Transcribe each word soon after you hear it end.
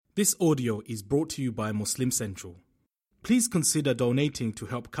This audio is brought to you by Muslim Central. Please consider donating to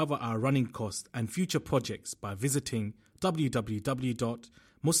help cover our running costs and future projects by visiting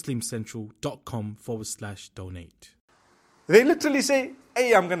www.muslimcentral.com/donate. They literally say,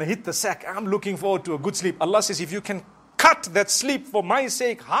 hey, I'm going to hit the sack. I'm looking forward to a good sleep. Allah says, if you can cut that sleep for my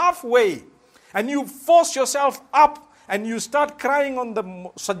sake halfway, and you force yourself up, and you start crying on the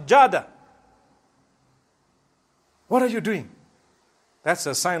sajjada, what are you doing? That's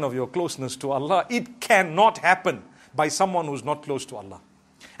a sign of your closeness to Allah. It cannot happen by someone who's not close to Allah.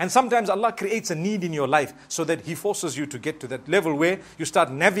 And sometimes Allah creates a need in your life so that He forces you to get to that level where you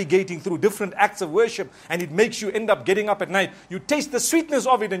start navigating through different acts of worship, and it makes you end up getting up at night. You taste the sweetness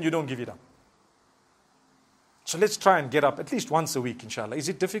of it and you don't give it up. So let's try and get up at least once a week, inshallah. Is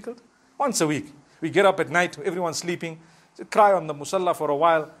it difficult? Once a week. We get up at night, everyone's sleeping, cry on the musalla for a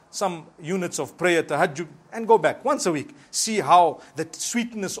while, some units of prayer, tahajjud, and go back once a week. See how the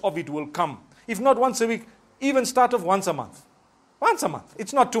sweetness of it will come. If not once a week, even start off once a month. Once a month.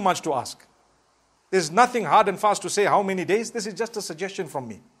 It's not too much to ask. There's nothing hard and fast to say how many days. This is just a suggestion from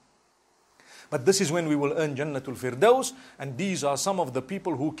me. But this is when we will earn Jannatul Firdaus, and these are some of the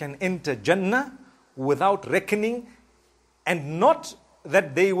people who can enter Jannah without reckoning, and not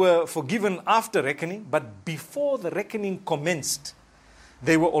that they were forgiven after reckoning, but before the reckoning commenced.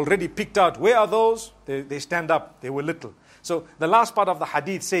 They were already picked out. Where are those? They stand up. They were little. So the last part of the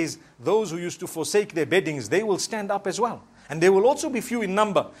hadith says, those who used to forsake their beddings, they will stand up as well. And they will also be few in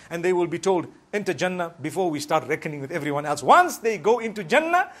number. And they will be told, enter Jannah before we start reckoning with everyone else. Once they go into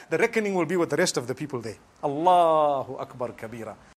Jannah, the reckoning will be with the rest of the people there. Allahu Akbar Kabira.